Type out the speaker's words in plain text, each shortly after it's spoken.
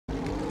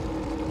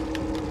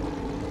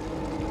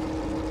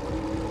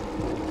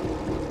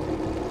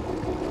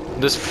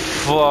This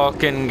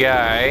fucking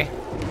guy.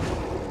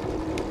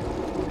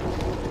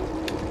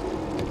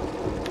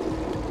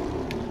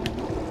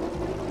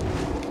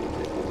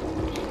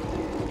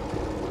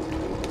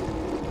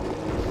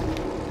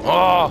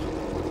 Oh!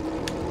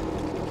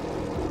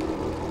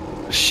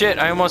 Shit,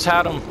 I almost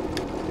had him.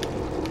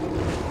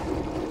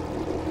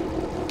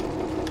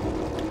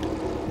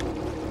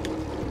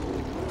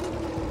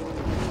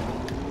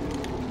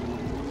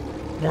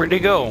 Where'd he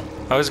go?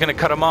 I was gonna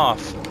cut him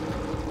off.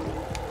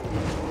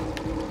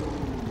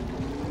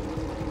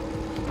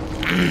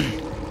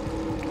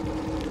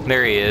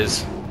 There he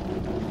is.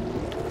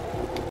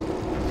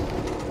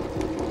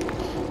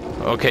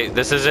 Okay,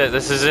 this is it.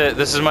 This is it.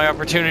 This is my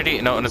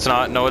opportunity. No, it's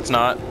not. No, it's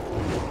not.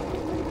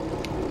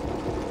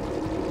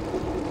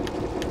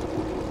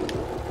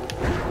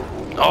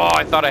 Oh,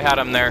 I thought I had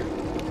him there.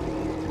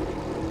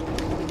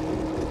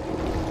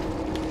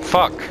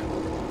 Fuck.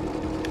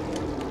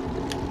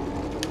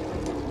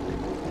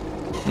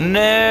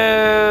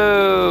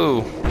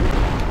 No!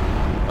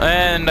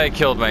 And I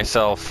killed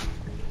myself.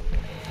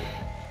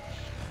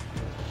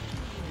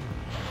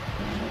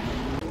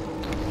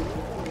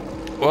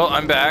 Well,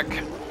 I'm back.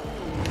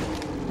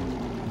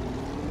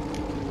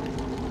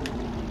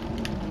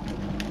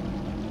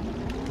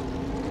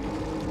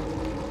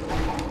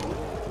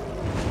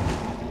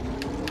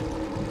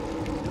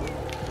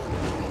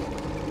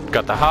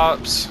 Got the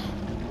hops.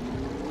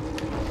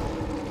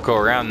 Go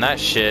around that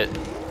shit.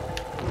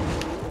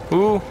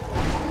 Ooh.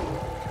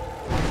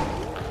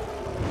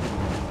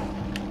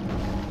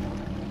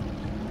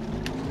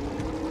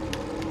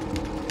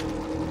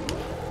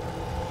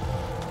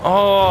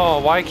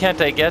 Oh, why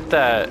can't I get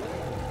that?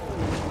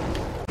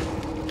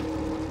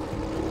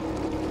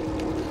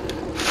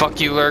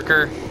 Fuck you,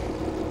 lurker.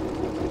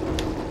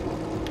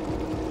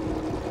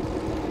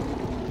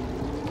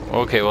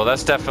 Okay, well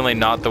that's definitely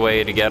not the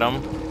way to get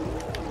him.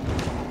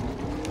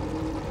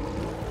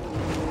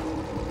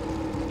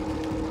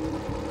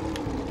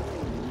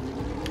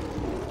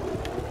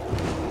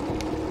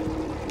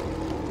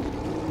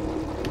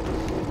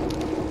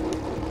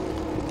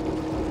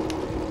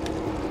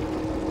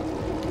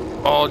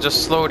 Oh,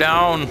 just slow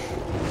down.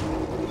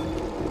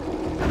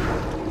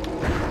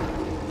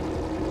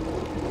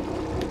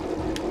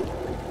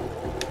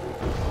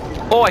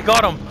 Oh, I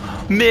got him!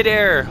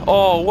 Mid-air!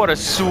 Oh, what a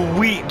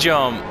sweet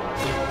jump!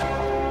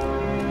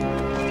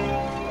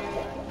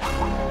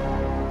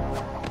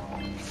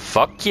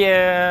 Fuck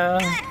yeah!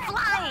 Good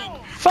flying!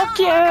 Fuck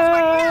Those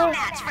yeah! markers were no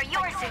match for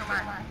your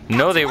zoomer.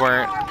 No, they One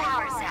weren't. more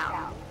power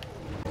cell.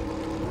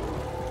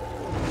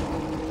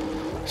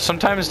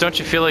 Sometimes don't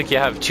you feel like you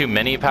have too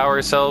many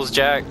power cells,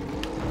 Jack?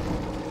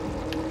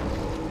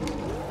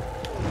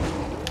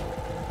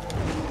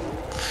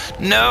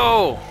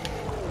 No!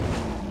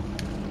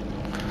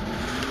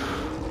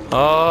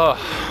 Oh,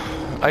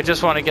 I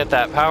just want to get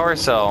that power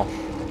cell.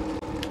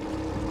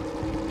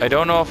 I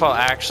don't know if I'll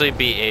actually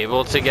be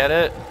able to get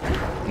it.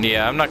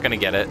 Yeah, I'm not gonna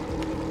get it.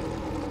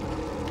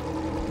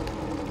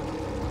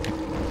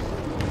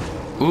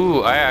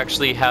 Ooh, I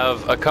actually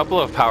have a couple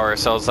of power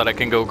cells that I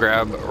can go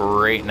grab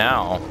right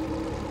now.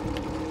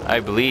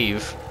 I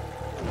believe.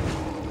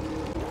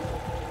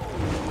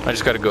 I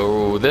just gotta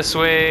go this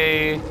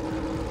way.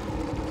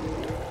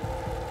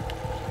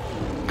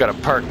 Gotta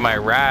park my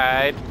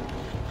ride.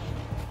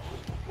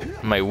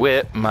 My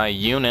whip, my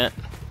unit.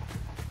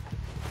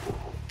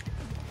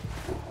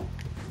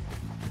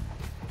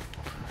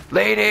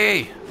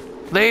 Lady!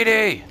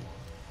 Lady!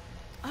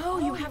 Oh,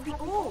 you have the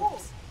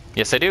orbs.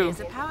 Yes, I do.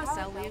 Here's a power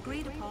cell we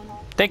agreed upon.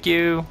 Thank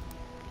you.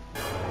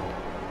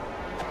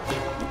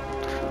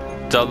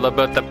 It's all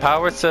about the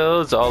power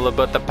cells, all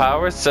about the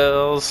power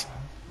cells.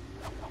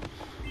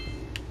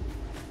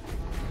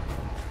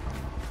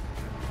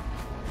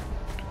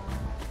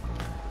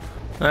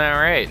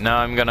 Alright, now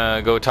I'm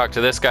gonna go talk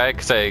to this guy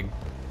because I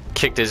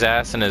kicked his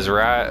ass in his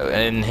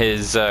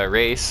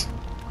race.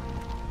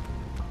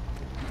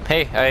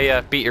 Hey,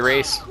 I beat your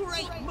race.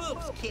 Great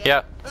moves, kid.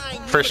 Yeah, I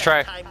knew first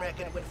that try. time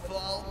record would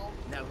fall.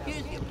 Now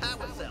here's your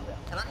power cell,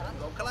 and I can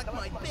go collect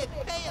my big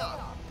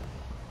payoff.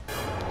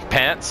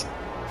 Pants.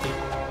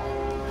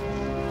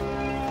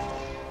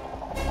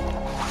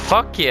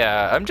 Fuck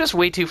yeah, I'm just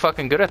way too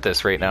fucking good at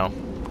this right now.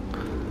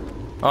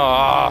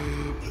 Aww.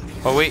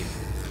 Oh wait.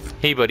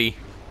 Hey buddy.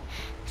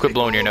 Quit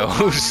blowing your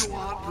nose. You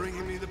want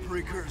bringing me the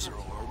Precursor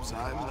orbs.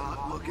 I'm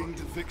not looking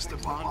to fix the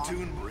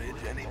pontoon bridge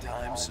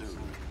anytime soon.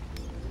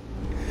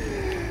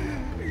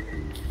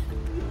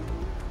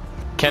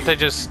 Can't I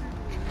just...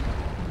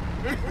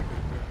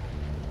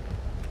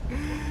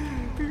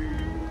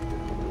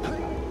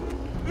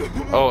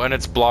 Oh, and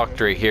it's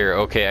blocked right here.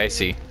 Okay, I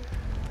see.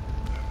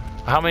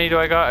 How many do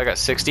I got? I got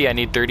 60. I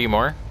need 30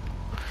 more.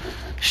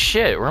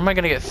 Shit, where am I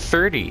gonna get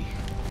 30?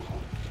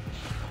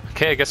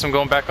 Okay, I guess I'm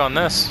going back on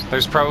this.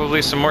 There's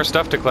probably some more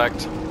stuff to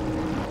collect.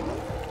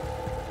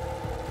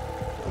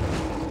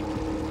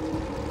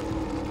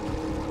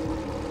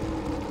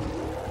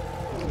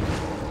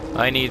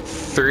 I need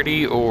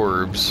 30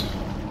 orbs.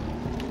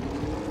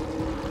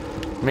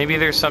 Maybe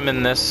there's some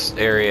in this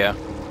area.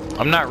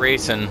 I'm not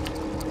racing.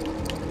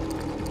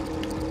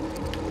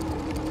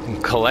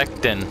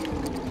 collecting.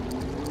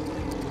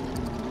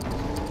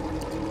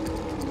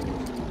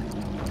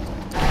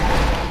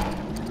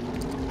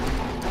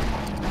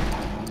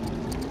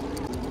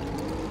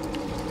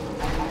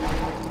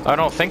 I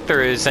don't think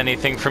there is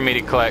anything for me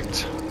to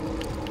collect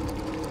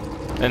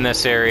in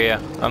this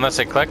area, unless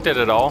I collected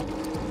it all.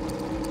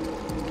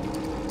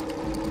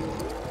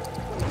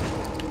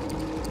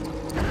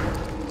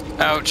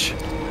 Ouch.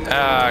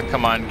 Ah,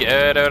 come on,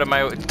 get out of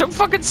my way. Don't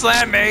fucking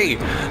slam me!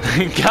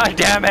 God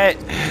damn it!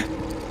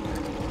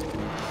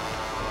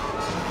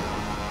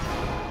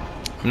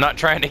 I'm not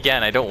trying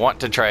again. I don't want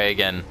to try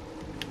again.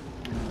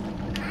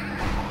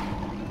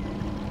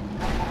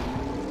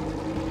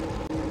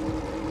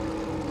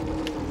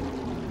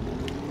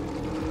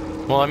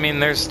 Well, I mean,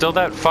 there's still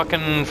that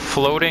fucking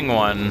floating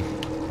one.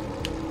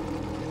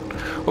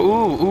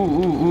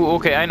 Ooh,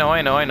 okay, I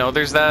know.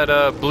 There's that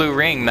blue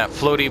ring, that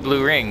floaty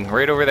blue ring,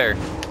 right over there.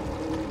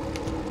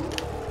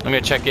 I'm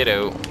gonna check it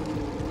out.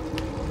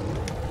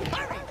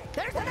 Hurry!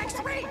 There's the next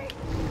ring!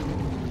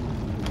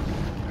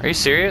 Are you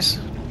serious?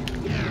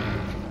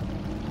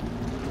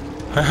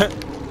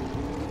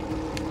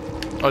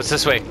 Oh, it's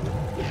this way.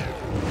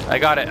 I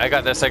got it, I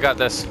got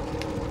this.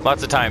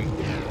 Lots of time.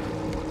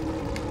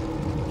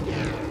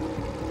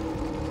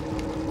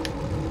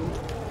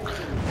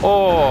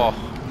 Oh!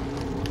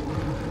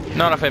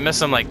 Not if I miss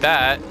them like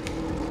that.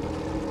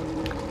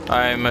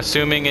 I'm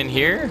assuming in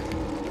here?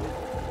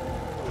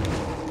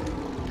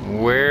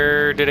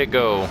 Where did it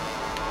go?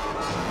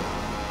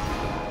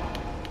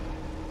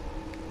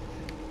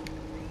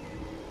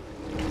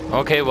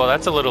 Okay, well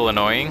that's a little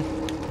annoying.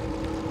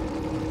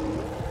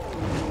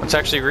 It's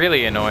actually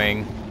really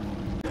annoying.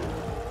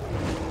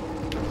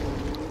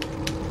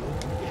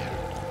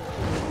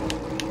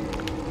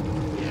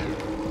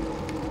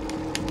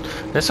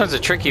 This one's a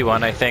tricky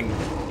one, I think.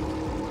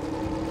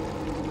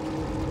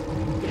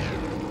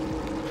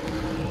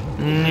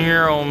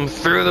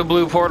 Through the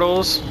blue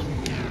portals.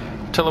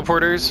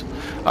 Teleporters.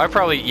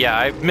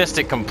 I missed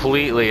it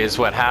completely is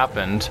what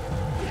happened.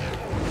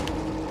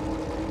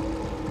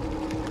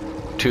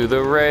 To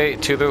the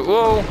right,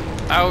 whoa!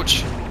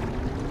 Ouch!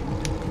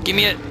 Give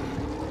me it!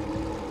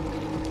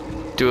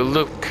 Do a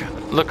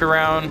look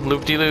around,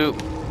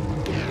 loop-de-loop.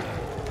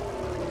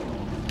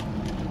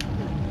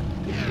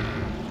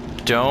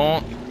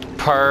 Don't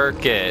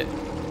park it.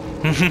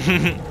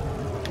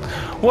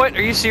 What?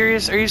 Are you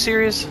serious? Are you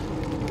serious?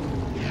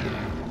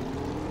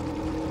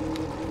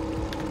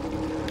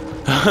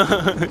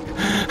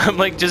 I'm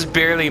like just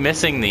barely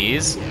missing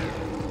these.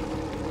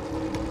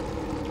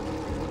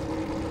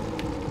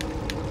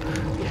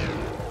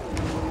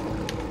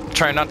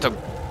 Try not to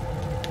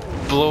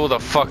blow the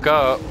fuck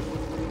up.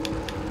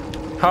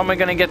 How am I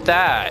gonna get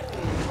that?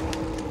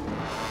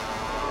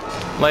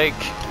 Like...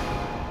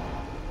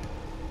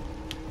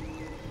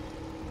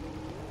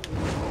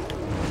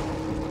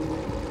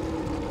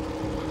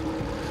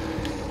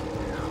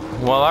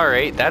 Well,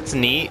 alright, that's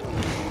neat.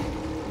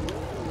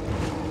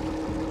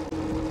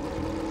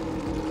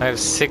 I have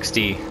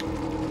 60.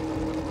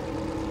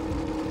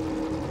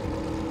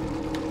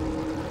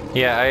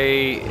 Yeah,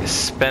 I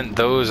spent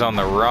those on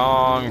the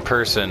wrong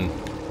person.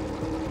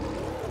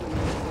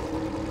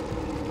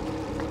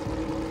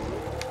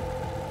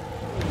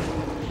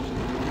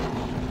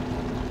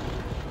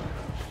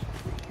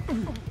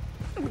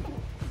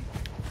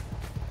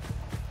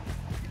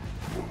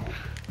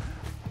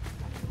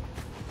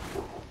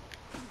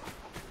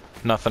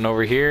 Nothing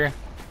over here.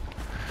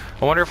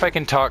 I wonder if I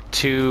can talk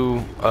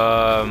to,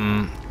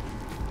 oh,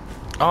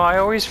 I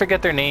always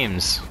forget their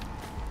names.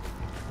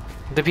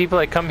 The people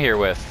I come here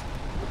with.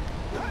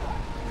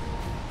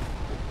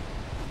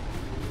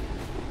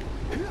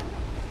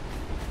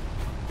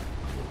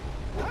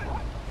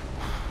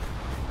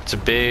 It's a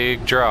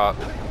big drop.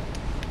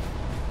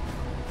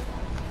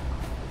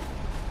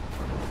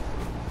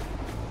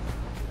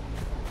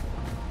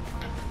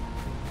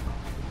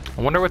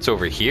 I wonder what's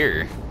over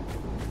here.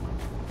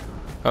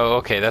 Oh,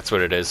 okay, that's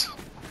what it is.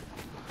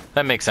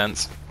 That makes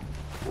sense.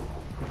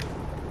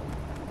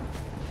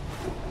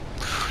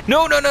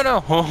 No, no, no,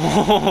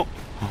 no!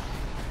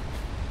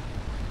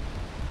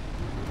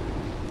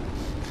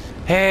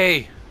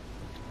 Hey!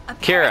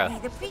 Kira. Apparently,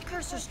 the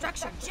precursor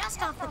structure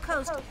just off the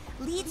coast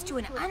leads to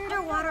an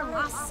underwater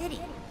lost city.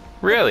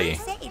 Really? The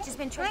sage has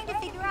been trying to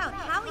figure out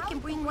how he can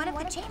bring one of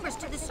the chambers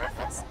to the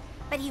surface,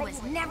 but he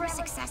was never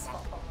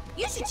successful.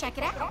 You should check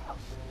it out.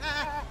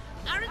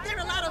 Aren't there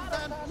a lot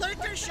of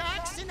lurker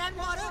sharks in that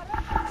water?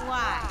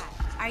 Why?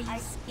 Are you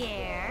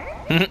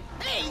scared?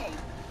 Hey!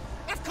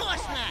 Of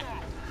course not!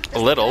 A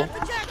little.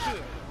 Mr. Jack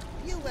here.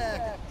 You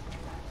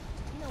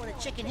know what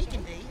a chicken he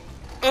can be.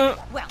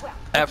 Well,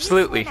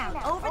 absolutely. if you swim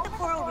out over the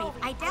coral reef,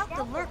 I doubt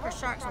the lurker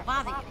sharks will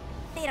bother you.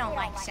 They don't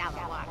like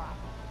shallow water.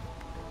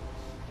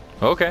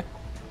 Okay.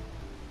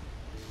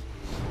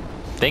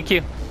 Thank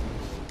you.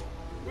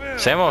 Well,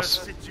 Samos.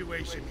 the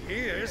situation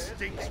here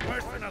stinks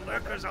worse than a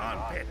lurker's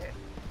armpit.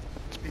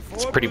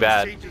 It's pretty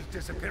bad. Before Sage's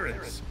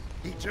disappearance,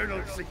 he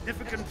journaled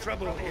significant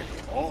trouble in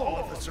all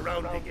of the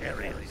surrounding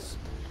areas.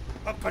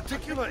 Of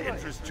particular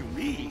interest to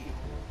me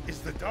is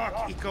the dark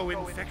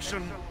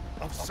eco-infection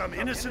of some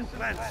innocent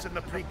plants in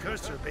the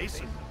Precursor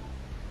Basin.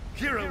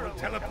 Kira will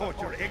teleport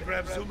your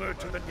Agrav Zoomer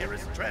to the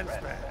nearest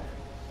transpad.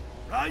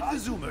 Ride the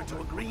Zoomer to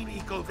a green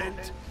eco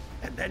vent,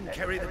 and then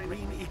carry the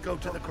green eco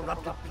to the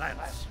corrupted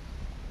plants.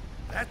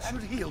 That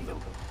should heal them.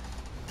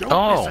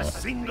 Don't miss a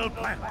single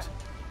plant,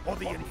 or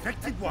the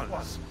infected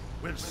ones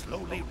will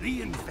slowly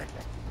reinfect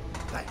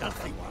the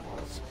healthy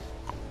ones.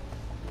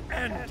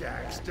 And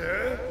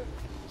Daxter,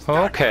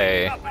 start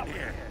Okay. cleaning up in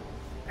here.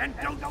 And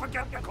don't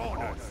forget the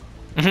corners.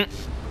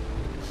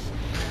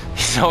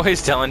 He's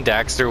always telling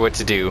Daxter what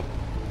to do.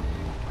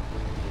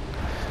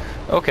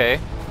 Okay,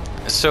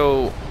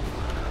 so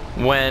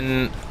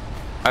when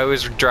I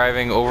was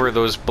driving over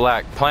those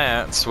black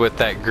plants with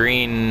that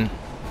green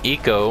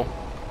eco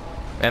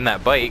and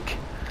that bike,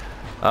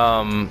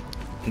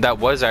 that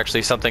was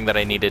actually something that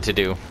I needed to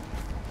do.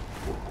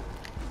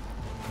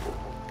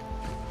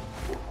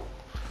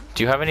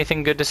 Do you have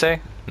anything good to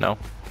say? No.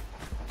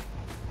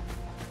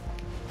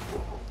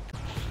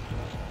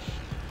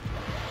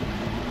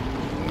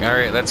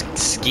 Alright, let's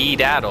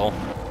ski-daddle.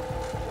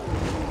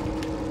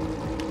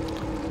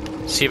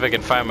 See if I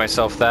can find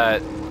myself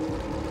that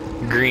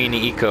green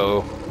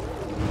eco.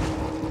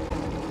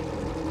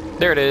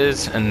 There it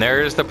is, and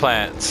there's the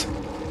plants.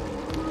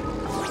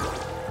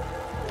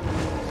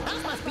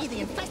 That must be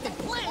the infested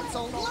plants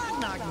old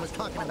Lognog was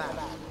talking about.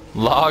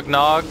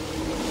 Lognog?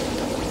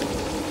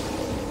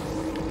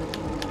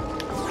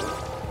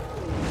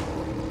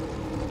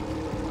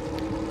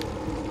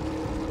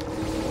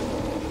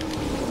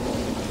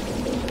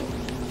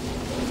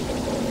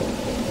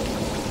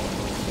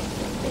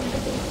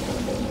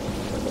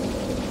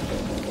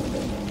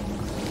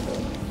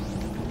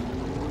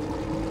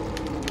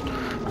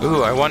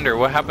 Ooh, I wonder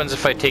what happens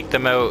if I take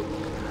them out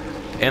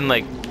in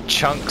like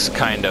chunks,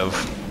 kind of.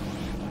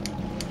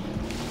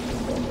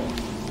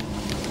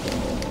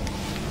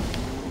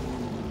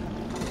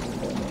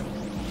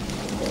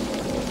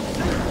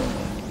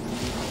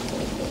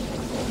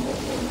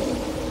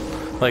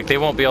 Like, they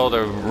won't be able to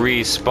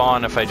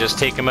respawn if I just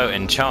take them out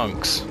in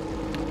chunks.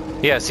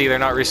 Yeah, see, they're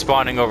not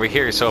respawning over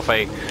here, so if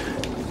I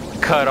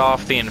cut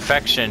off the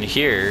infection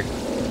here...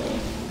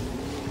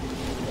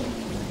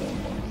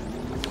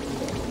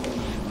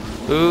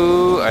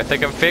 Ooh, I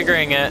think I'm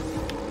figuring it.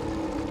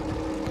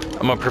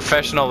 I'm a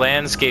professional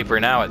landscaper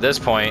now at this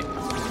point.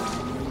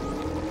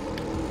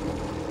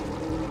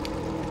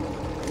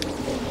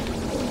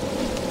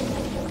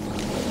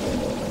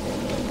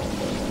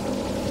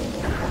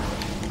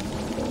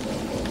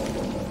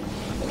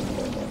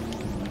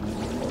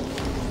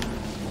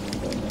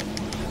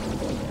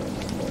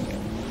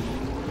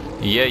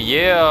 Yeah,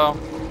 yeah.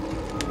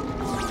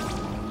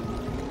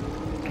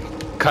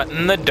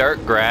 Cutting the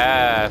dark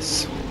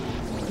grass.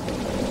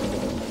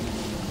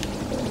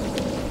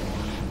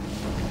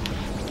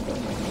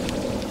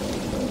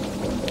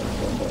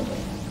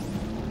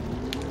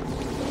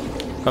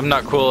 I'm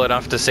not cool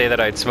enough to say that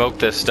I'd smoke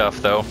this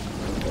stuff, though.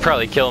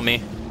 Probably kill me.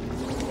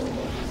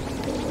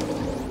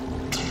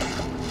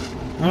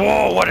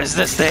 Whoa, what is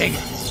this thing?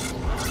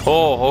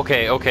 Oh,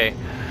 okay, okay.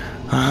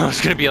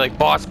 It's gonna be like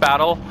boss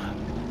battle.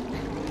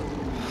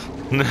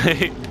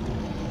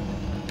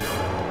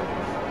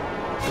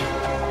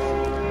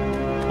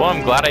 Well,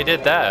 I'm glad I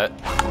did that.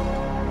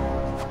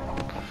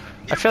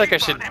 I feel like I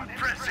should...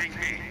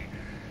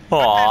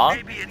 Aww.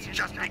 Maybe it's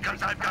just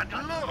because I've got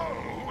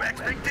low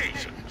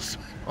expectations.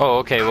 Oh,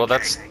 okay, well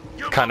that's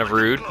kind of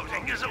rude.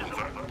 Is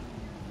over.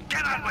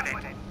 Get on with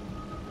it.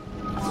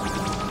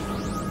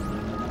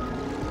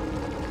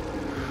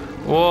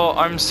 Well,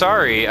 I'm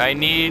sorry. I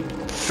need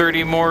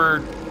 30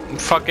 more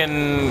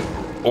fucking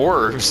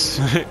orbs.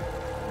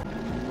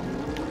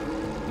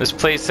 This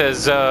place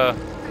has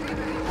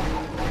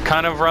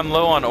kind of run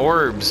low on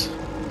orbs.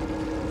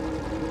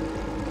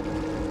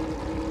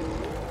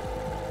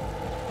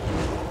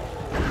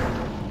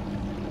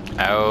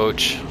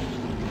 Ouch.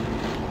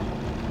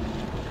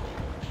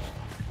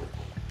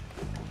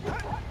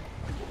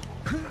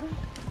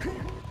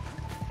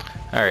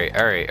 Alright,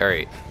 alright,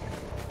 alright.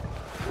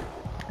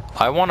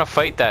 I want to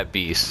fight that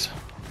beast.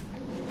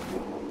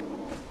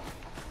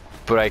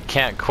 But I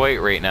can't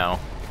quite right now.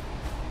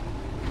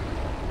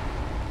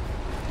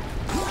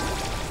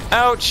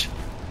 Ouch!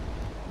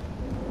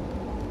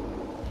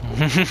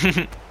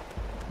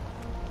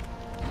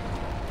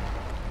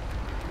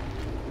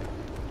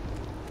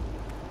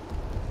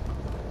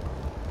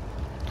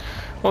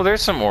 Well,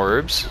 there's some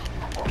orbs.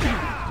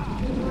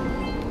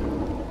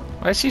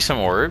 I see some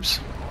orbs.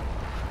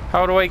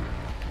 How do I...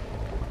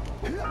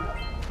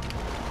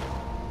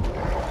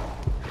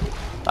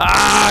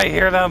 Ah, I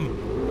hear them!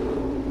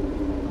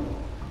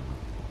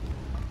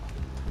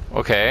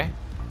 Okay.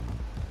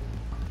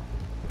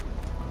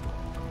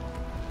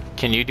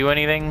 Can you do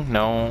anything?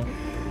 No.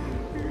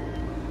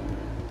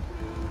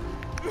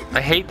 I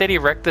hate that he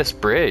wrecked this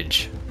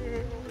bridge.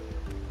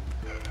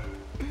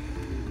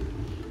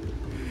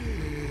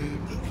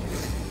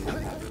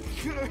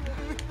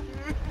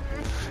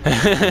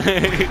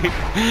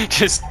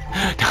 Just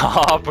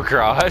hop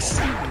across.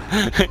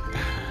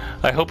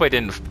 I hope I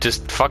didn't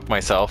just fuck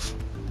myself.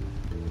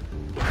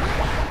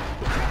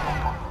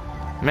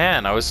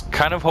 Man, I was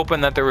kind of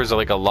hoping that there was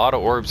like a lot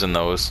of orbs in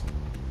those.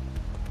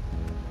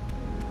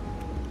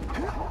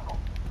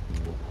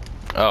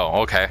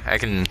 Oh, okay. I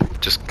can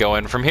just go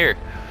in from here.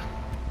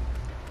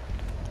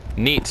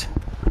 Neat.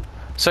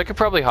 So I could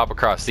probably hop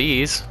across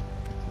these.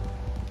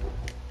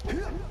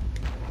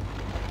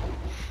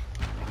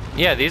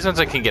 Yeah, these ones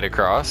I can get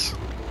across.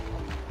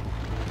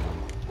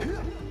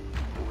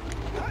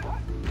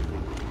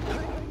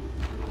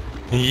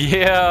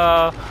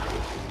 Yeah!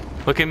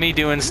 Look at me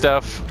doing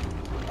stuff.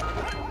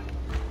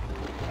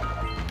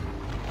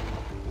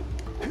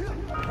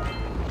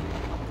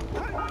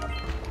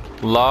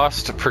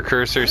 Lost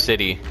Precursor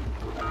City.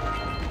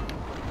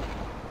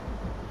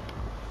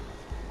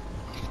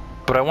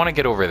 But I want to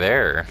get over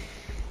there.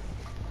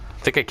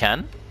 Think I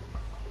can?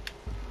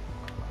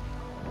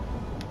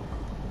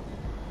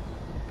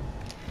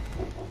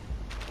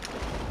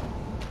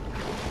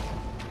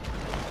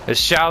 It's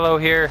shallow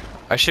here.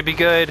 I should be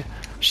good.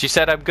 She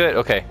said I'm good.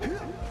 Okay.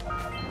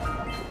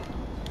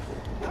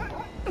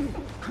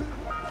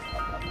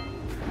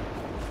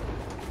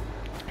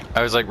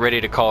 I was like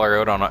ready to call her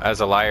out on as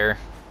a liar.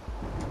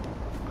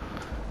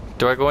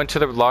 Do I go into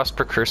the Lost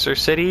Precursor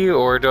City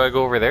or do I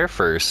go over there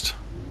first?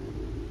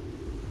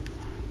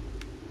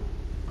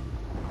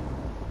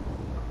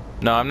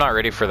 No, I'm not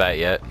ready for that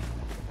yet.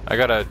 I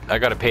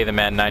gotta pay the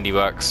man 90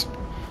 bucks.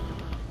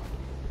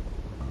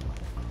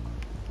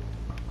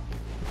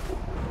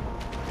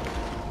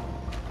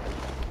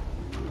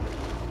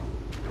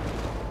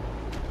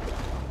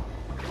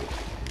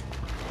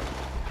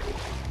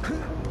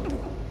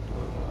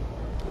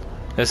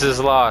 This is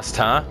lost,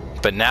 huh?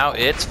 But now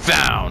it's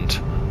found.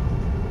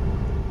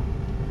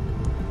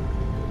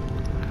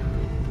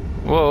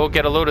 Whoa,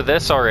 get a load of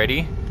this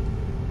already.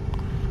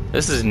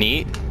 This is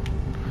neat.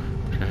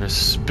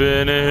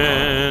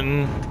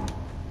 Spinning.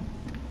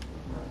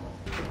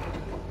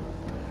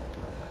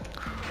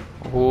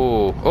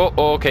 Ooh. Oh,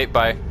 okay,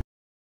 bye.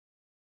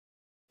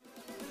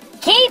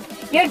 Keep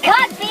your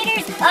cock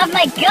beaters off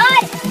my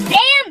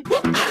goddamn